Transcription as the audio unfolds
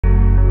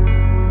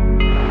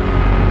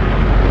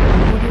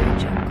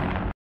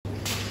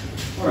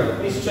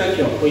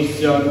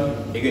question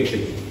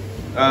again.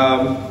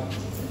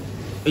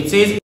 It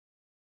says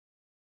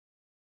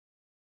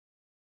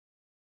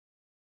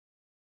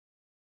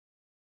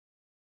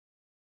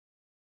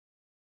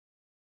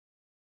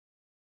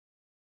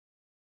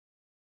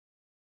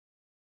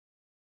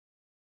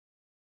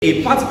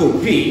a particle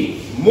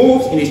P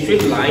moves in a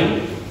straight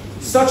line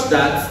such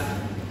that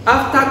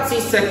after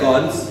t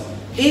seconds,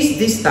 its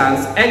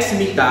distance x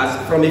meters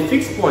from a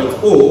fixed point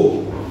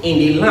O in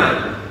the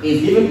line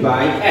is given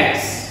by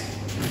x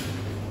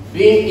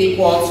being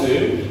equal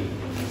to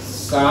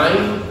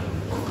sine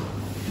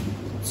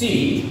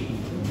t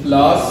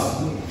plus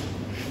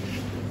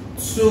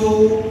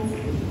 2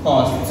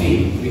 cos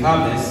t. We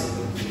have this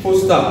full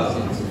stop.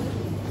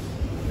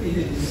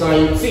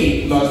 Sine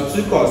t plus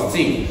 2 cos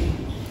t.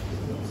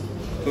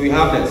 So we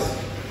have this.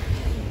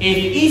 If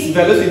its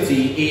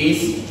velocity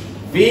is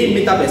v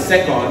meter per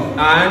second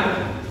and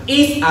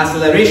its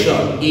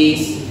acceleration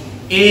is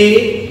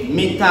a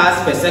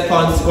meters per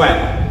second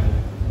square,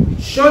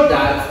 show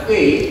that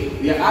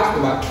we are asked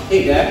about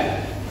a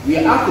there. We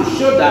are asked to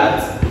show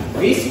that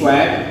v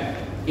squared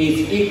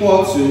is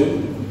equal to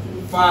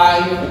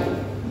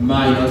 5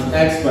 minus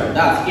x squared.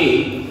 That's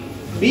a.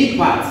 B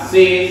part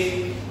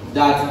says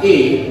that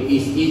a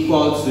is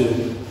equal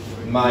to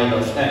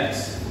minus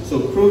x. So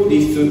prove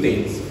these two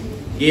things,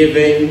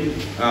 giving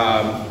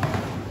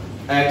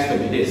x to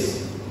be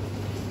this.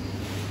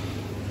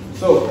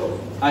 So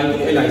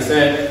like I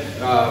said,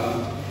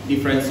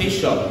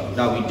 differentiation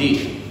that we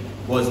did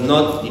was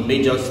not the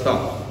major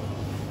stuff.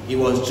 It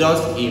was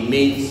just a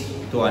means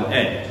to an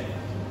end,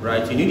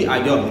 right? You need the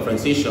idea of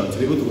differentiation to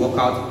be able to work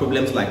out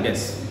problems like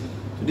this.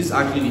 So this is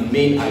actually the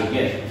main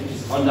idea, which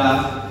is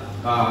under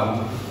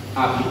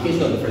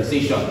application of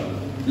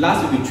differentiation.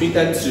 Last week we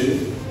treated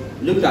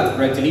looked at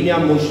rectilinear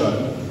motion,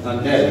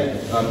 and then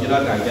the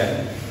other guy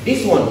there.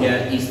 This one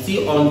here is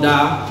still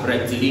under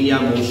rectilinear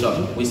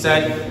motion. We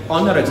said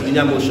under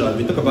rectilinear motion,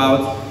 we talk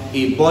about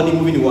a body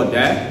moving what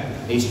there?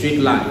 A straight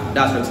line.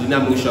 That's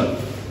rectilinear motion.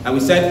 And we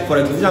said for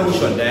rectilinear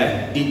motion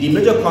there, the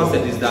major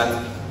concept is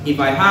that if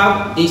I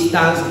have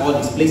distance or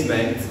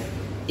displacement,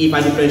 if I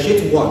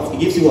differentiate once, it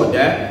gives you what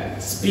there?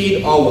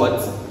 Speed or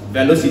what?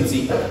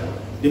 Velocity.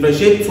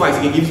 Differentiate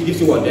twice, it gives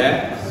you what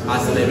there?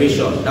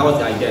 Acceleration. That was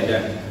the idea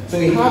there. So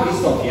we have this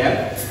stuff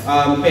here.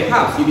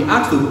 Perhaps you'll be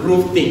asked to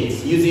prove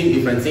things using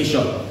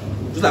differentiation.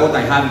 Just like what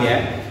I have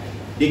here.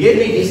 They gave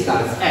me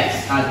distance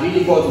x as being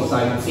equal to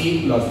sine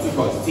t plus 2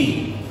 cos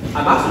t.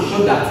 I'm asked to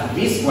show that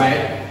v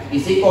squared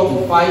is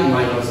equal to 5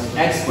 minus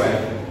x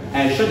squared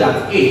and show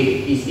that a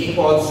is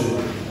equal to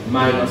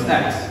minus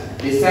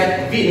x. They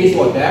said v means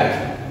what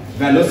there?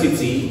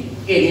 Velocity.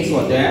 A means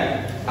what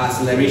there?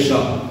 Acceleration.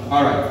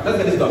 Alright, let's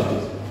get this done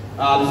please.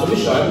 The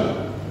solution.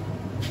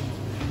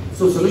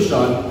 So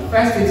solution,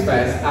 first things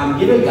first, I'm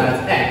given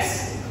that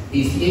x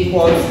is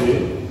equal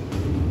to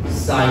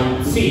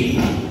sine t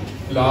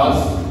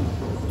plus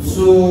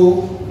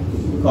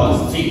 2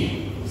 cos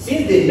t.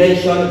 Since they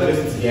mentioned the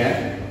velocity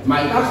here,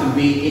 my task would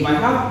be, if I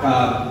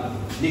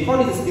have, they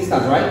call it this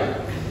distance, right?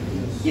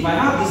 If I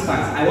have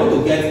distance, I want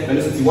to get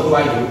velocity, what do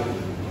I do?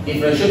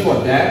 Differentiate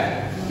what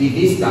there? The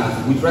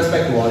distance with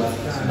respect to what?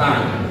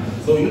 Time.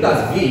 So you know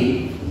that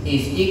v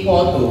is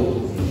equal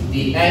to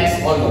the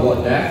x on the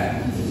what there?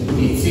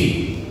 The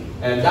t,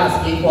 and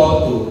that's equal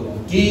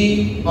to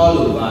d all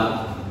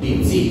over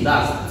the t.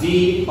 That's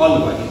d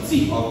all over the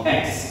t of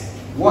x.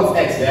 What's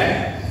x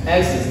there?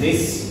 X is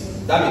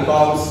this. That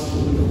becomes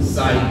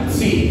sine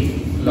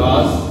t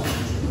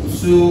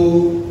plus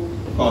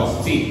 2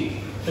 cos t.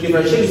 So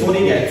differentiate is what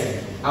you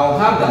get. I'll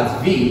have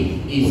that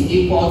v is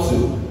equal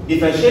to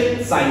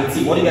differentiate sine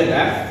t. What do you get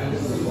there?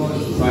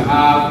 So I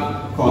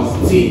have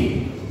cos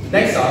t.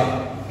 Next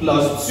up,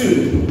 plus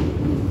 2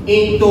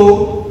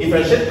 into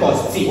differentiate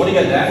cos t. What do you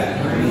get there?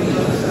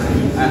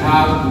 I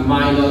have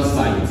minus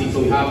sine t. So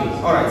we have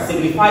this. Alright,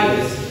 simplify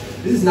this.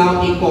 This is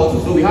now equal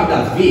to, so we have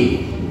that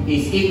v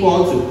is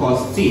equal to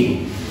cos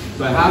t.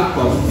 So I have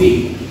cos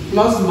t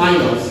plus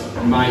minus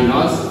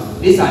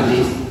this and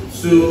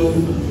this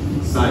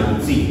 2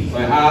 sine t. So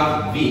I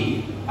have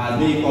v as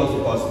being equal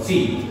to cos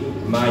t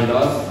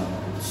minus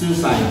 2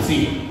 sine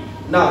t.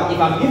 Now, if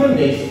I'm given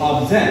this,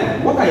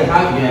 observe what I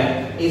have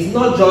here is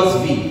not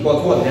just v,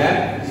 but what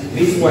there?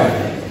 V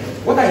squared.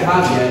 What I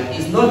have here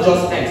is not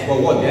just x,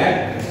 but what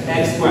there?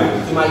 X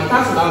squared. So my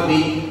task will now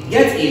be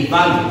get a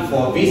value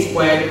for v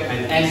squared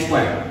and x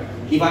squared.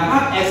 If I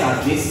have x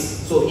as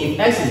this, so if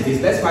x is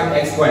this, let's find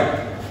x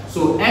squared.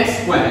 So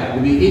x squared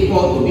will be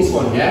equal to this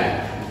one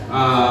here,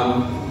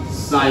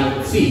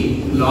 sine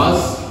t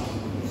plus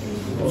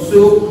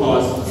 2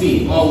 cos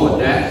t, or what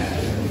there?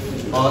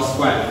 Or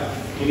squared.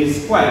 If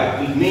it's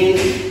squared, it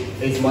means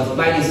it's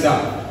multiplying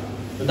itself.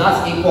 So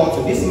that's equal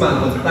to this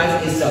man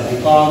multiplies itself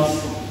becomes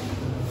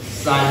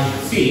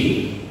sine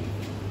t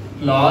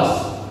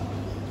plus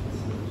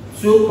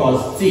 2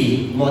 cos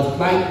t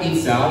multiplying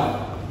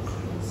itself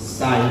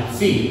sine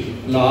t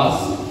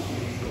plus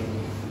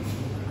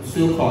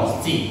 2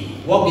 cos t.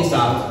 Work this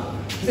out.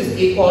 This is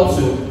equal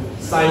to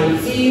sine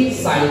t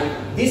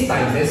sine this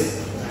times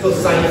this So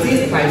sine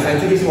t times sine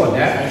t gives you what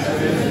there?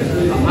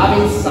 I'm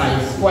having sine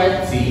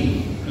squared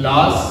t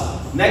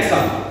plus, next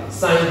one,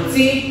 sine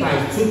t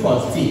times 2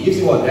 cos t gives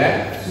you what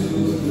there?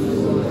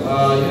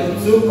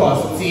 2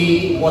 cos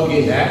t, what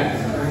again there?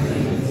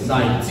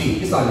 Sine t.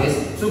 This one is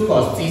 2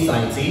 cos t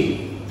sine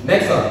t.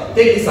 Next one,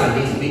 take this and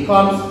this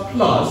becomes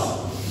plus,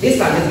 this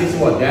and this gives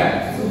you what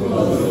there?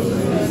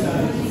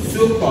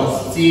 2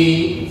 cos t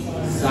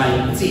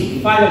sine t.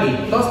 Finally,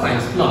 plus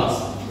times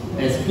plus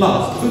is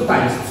plus, 2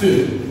 times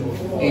 2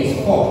 is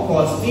 4.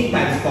 Cos t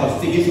times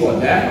cos t gives you what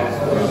there?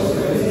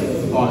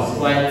 Cos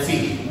squared t.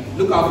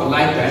 Look out for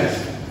like terms.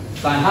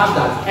 So I have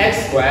that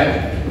x squared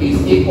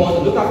is equal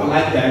to, look out for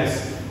like terms.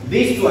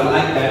 These two are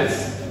like terms.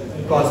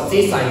 Cos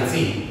t sine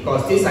t.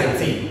 Cos t sine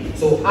t.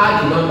 So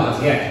add the numbers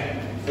here.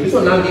 So this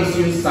one now gives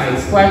you sine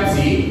squared t.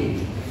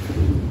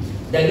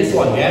 Then this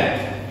one here.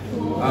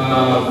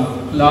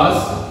 Plus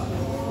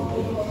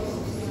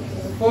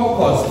 4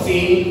 cos t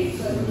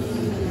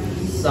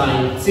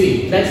sine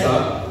t. Next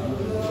up.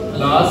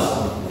 Plus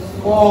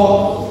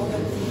 4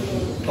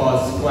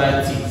 cos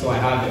squared t. So I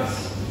have this.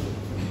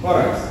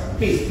 Alright.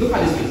 Please look at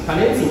this please. Can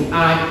anything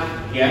add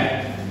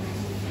here?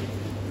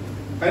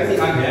 Can anything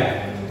add here?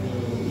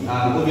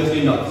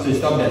 Obviously not. So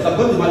stop there. So I'm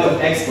going to the value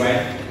of x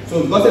squared.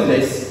 So because of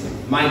this,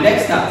 my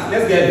next task,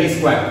 let's get v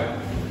squared.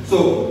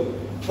 So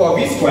for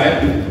v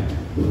squared,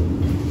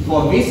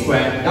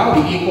 that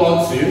will be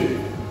equal to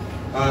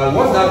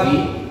what's that v?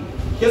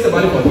 Here's the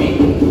value for v.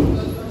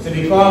 So it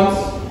becomes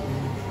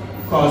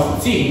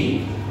cos t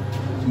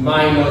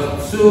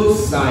minus 2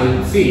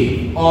 sine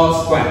t all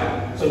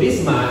squared. So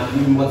this man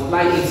will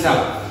multiply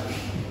itself.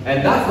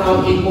 And that's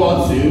now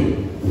equal to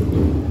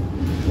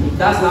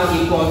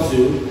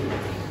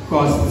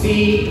cos t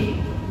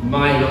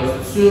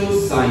minus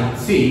 2 sine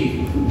t.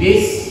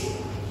 This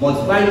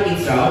multiplying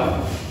itself,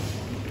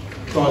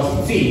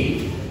 cos t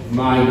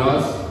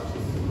minus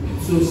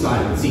 2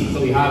 sine t. So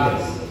we have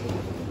this.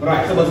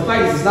 Alright, so multiply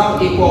this is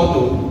now equal to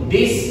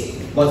this,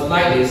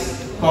 multiply this,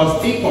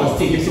 cos t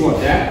gives you what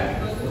there?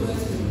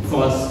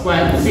 Cos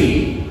squared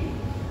t.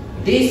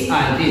 This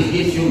and this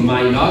gives you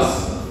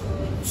minus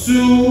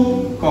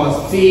 2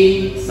 cos t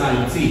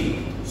sine t.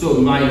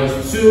 So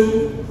minus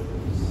 2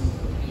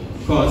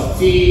 cos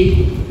t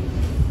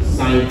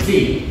sine t.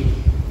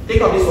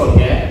 Take up this one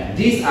here.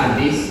 This and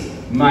this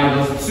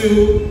minus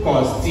 2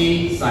 cos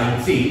t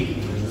sine t.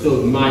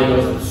 So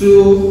minus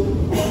 2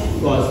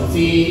 cos t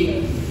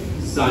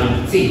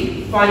sine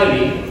t.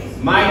 Finally,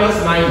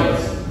 minus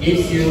minus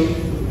gives you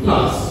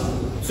plus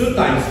 2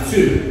 times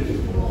 2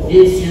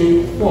 gives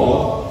you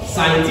 4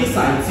 sine t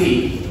sine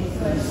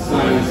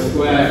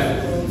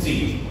squared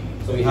t.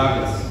 So we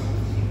have this.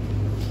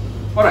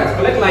 Alright,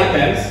 collect like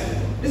terms.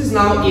 This is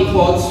now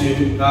equal to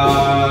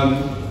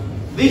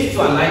these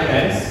two are like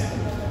terms.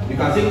 You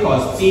can say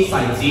cos t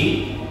sine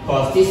t,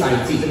 cos t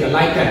sine t. So they're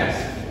like terms.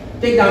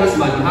 Take down this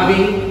one,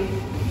 having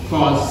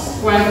cos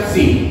squared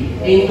t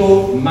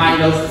into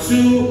minus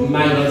 2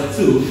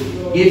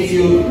 gives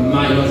you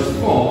minus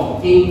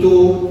 4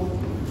 into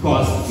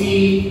cos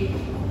t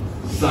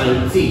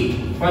sine t.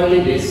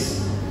 Finally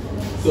this,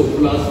 so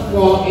plus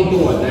 4 into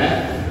what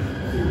there?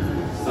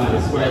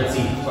 Sine squared t.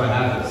 So I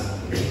have this.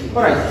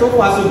 Alright, so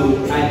far so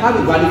good. I have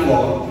a value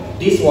for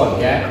this one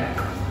here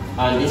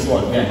and this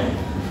one here.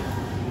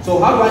 So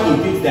how do I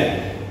impute them?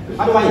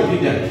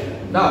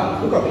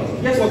 Now, look at this.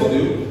 Here's what to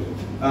do.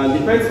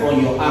 Depends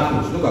on your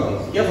approach. Look at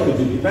this. Here's what to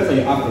do. Depends on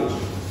your approach.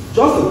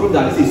 Just to prove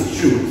that this is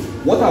true,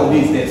 what I will do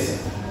is this.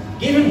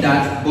 Given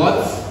that,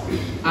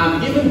 I'm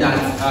given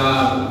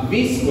that v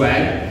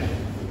squared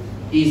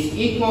is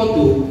equal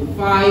to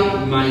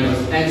 5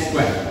 minus x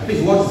squared.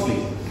 Please watch this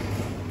please.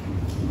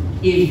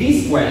 If v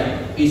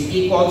squared is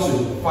equal to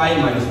 5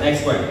 minus x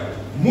squared,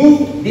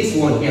 move this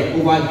one here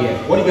over here.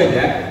 What do you get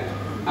there?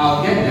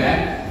 I'll get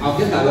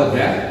that what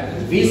there?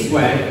 V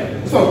squared.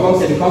 This one comes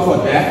here, becomes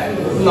what there?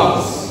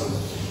 Plus.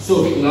 So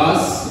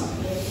plus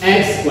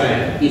x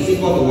squared is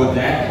equal to what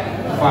there?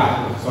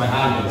 5. So I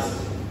have this.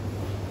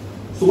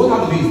 So what I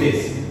have to do is this.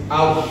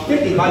 I'll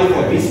take the value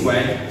for v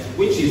squared,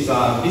 which is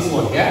this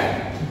one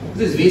here.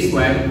 This is v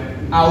squared.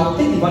 I'll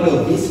take the value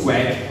of v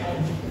squared.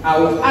 I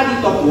will add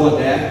it up to what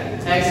there?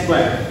 X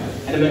squared.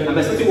 And I'm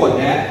expecting what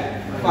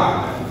there?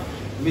 5.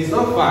 If it's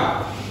not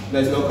 5,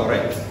 then it's not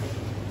correct.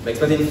 I'm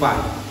expecting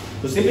 5.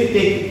 So simply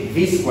take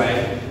v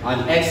squared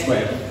and x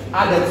squared,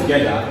 add them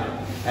together,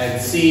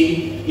 and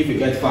see if you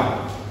get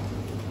 5.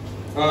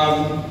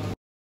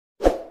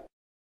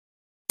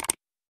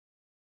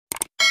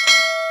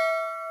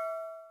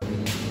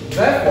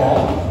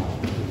 Therefore,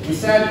 we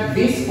said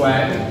v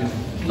squared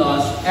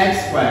plus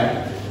x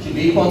squared should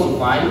be equal to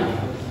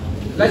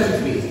 5. Let's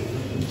do this.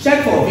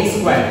 Check for v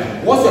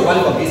squared. What's your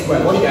value for v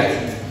squared? What do you get?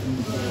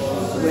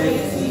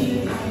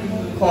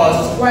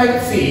 Cos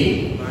squared t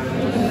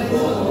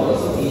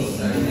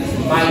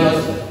minus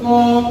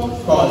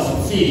 4 cos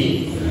t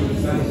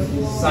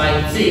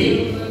sine t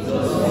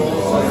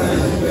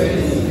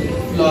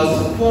plus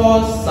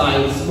 4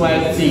 sine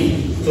squared t.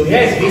 So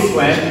here is v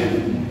squared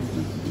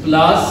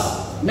plus,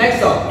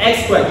 next up,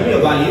 x squared. Give me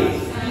your value.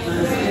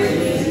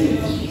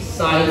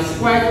 sine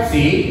squared t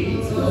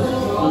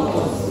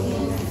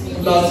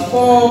plus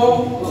 4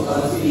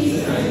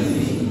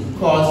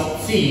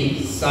 cos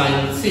t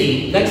sine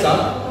t. Next up,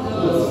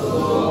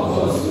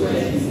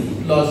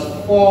 plus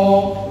 4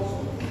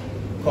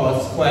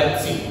 cos squared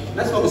t.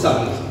 Let's focus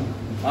on this.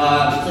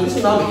 So this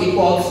will now be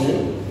equal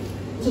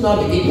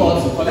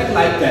to, collect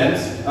like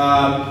terms.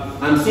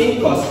 I'm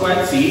seeing cos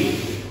squared t,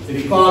 so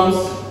it becomes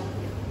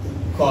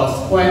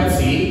cos squared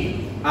t.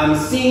 I'm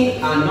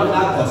seeing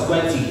another cos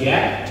squared t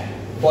here,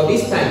 but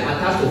this time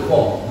attached to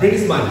 4. Bring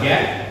this man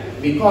here,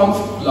 becomes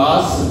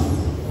plus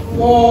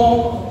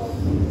 4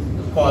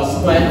 cos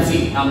squared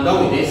t. I'm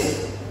done with this.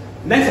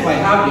 Next up I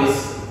have this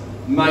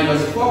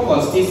minus 4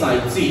 cos t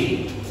sine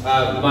t,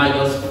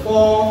 minus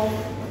 4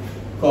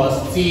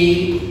 cos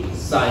t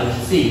sine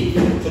t.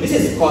 So this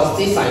is cos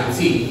t sine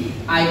t.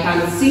 I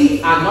can see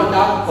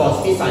another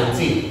cos t sine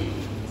t.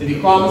 So it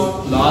becomes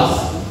plus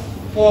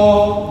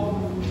 4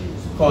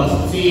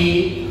 cos t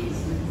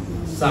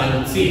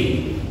sine t.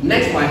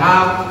 Next I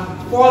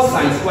have 4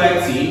 sine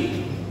squared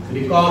t. So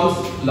it becomes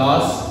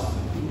plus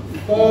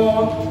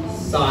 4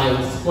 sine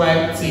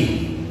squared t.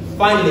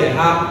 Finally, I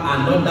have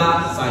another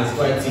sine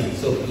squared t.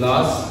 So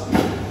plus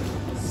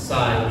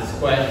sine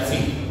squared t.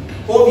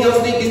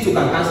 Obviously, these two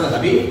can cancel as a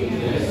bit.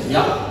 Yes.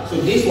 Yeah. So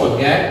this one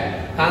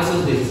here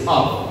cancels this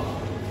up.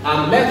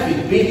 I'm left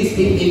with bring this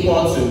thing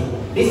equal to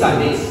this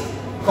and this.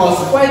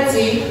 Cos squared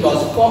t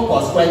plus 4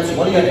 cos squared t.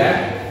 What do you get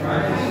there?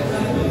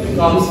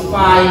 Becomes 5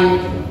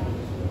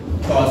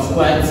 cos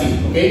squared t.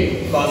 Okay?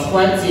 Cos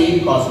squared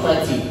t, cos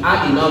squared t. Add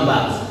the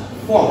numbers.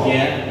 4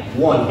 here,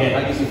 1 here.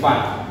 That gives you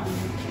 5.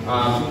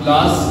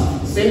 Plus,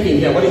 same thing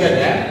here. What do you get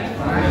there?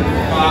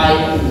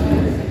 5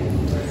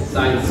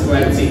 sine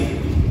squared t.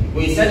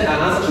 We said our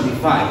answer should be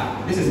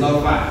 5. This is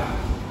not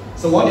 5.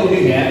 So what do we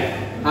do here?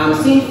 I'm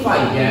seeing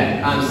 5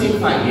 here. I'm seeing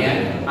 5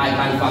 here. I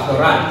can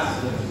factorize.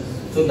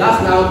 So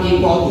that's now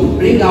equal to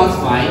bring out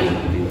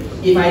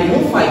 5. If I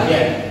move 5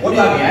 here, what do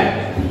you have here?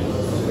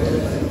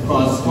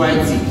 Cos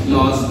squared t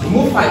plus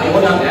move 5 here.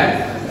 What do you have there?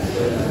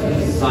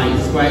 Sine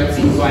squared t.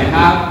 So I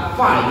have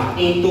 5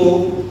 into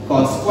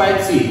cos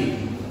squared t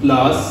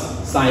plus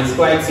sine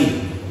squared t.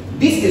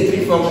 This is the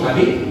 3 function, have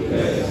it?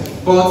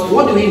 Yes. But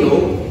what do we know?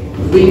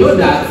 We know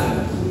that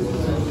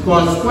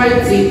cos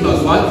squared t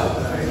plus what?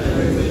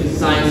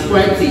 Sine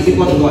squared t is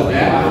equal to what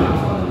there?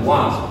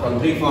 1 from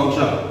 3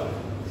 function.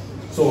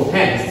 So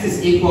hence this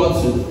is equal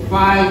to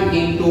 5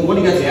 into what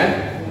do you get here?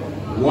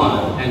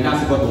 1, and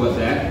that's equal to what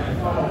there?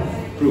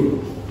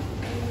 Prove.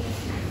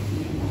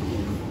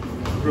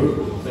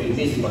 Prove. So it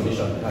meets the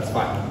condition. That's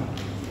fine.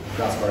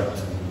 That's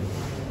correct.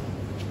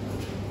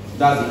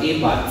 That's the A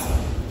part.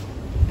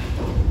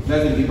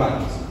 That's the B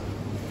part.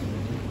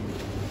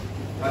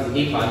 That's the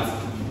A part.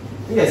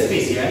 See there's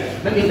space here.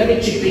 Let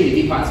me chip in the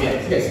B part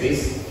here. See there's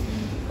space.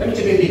 Let me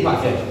chip in the B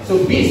part here.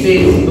 So B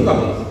says, look at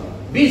this.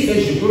 B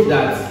says you prove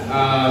that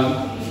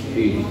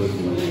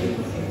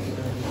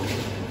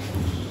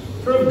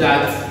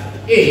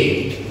A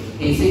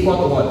is equal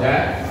to what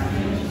there?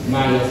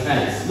 Minus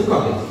X. Look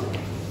at this.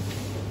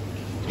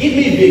 Give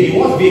me B.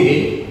 What's B?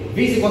 B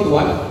is equal to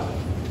what?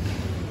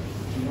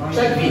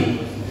 Check B.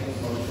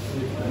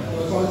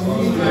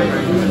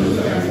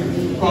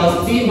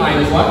 Cos t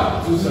minus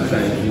what?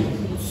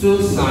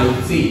 2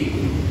 sine t.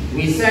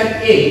 We said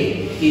A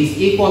is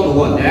equal to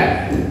what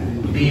there?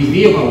 The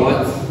V over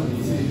what?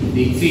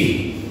 The t.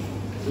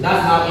 So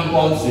that's now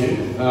equal to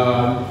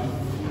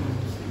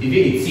the V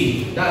the t.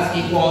 That's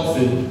equal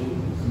to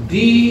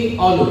D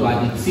all over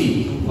the t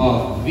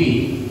of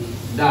V.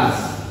 That's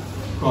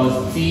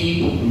cos t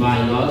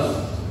minus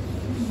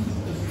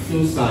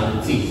 2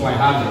 sine t. So I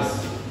have this.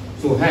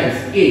 So hence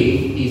A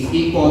is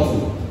equal to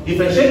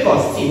differentiate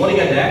cos t. What do you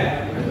get there?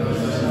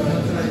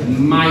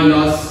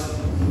 Minus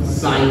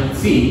sine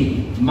t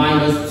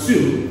minus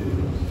 2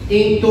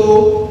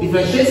 into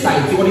differentiate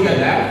sine t. What do you get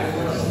there?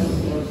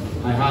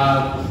 I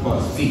have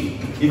cos t.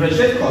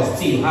 Differentiate cos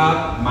t, you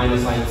have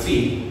minus sine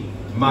t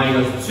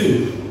minus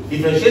 2.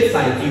 Differentiate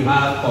sine t, you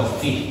have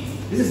cos t.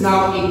 This is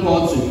now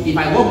equal to, if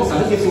I work this out,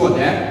 this gives you what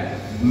there?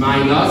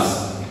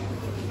 Minus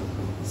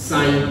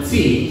sine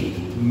t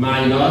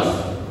minus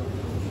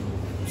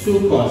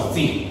 2 cos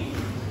t.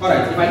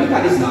 Alright, if I look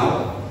at this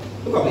now,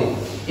 look at it.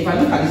 If I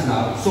look at this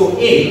now, so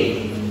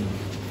A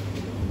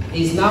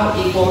is now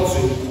equal to,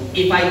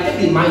 if I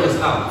take the minus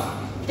out,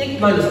 take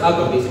minus out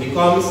of this, it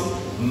becomes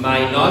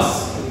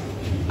minus,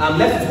 I'm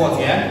left with what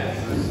here?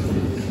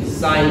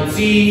 Sine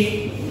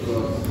t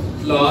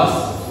plus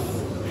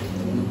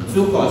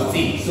 2 cos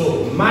t.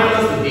 So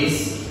minus with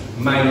this,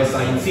 minus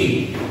sine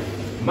t,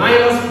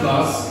 minus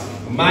plus,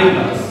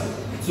 minus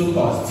 2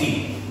 cos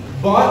t.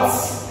 But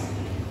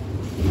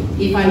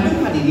if I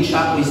look at the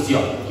initial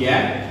question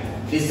here,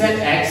 they said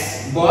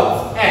x,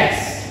 but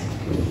x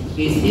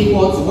is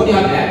equal to, what do you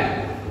have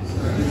there?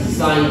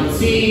 Sine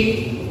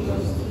t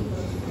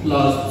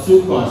plus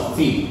 2 cos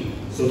t.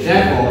 So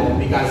therefore,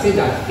 we can say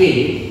that A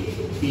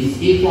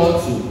is equal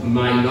to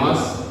minus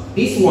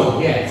this one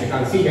here. So you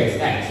can see there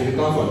is x. So it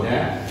comes from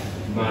there,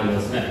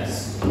 minus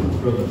x.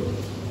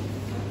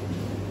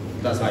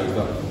 That's how it's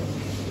done.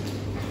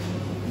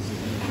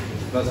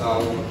 That's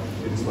how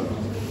it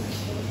is.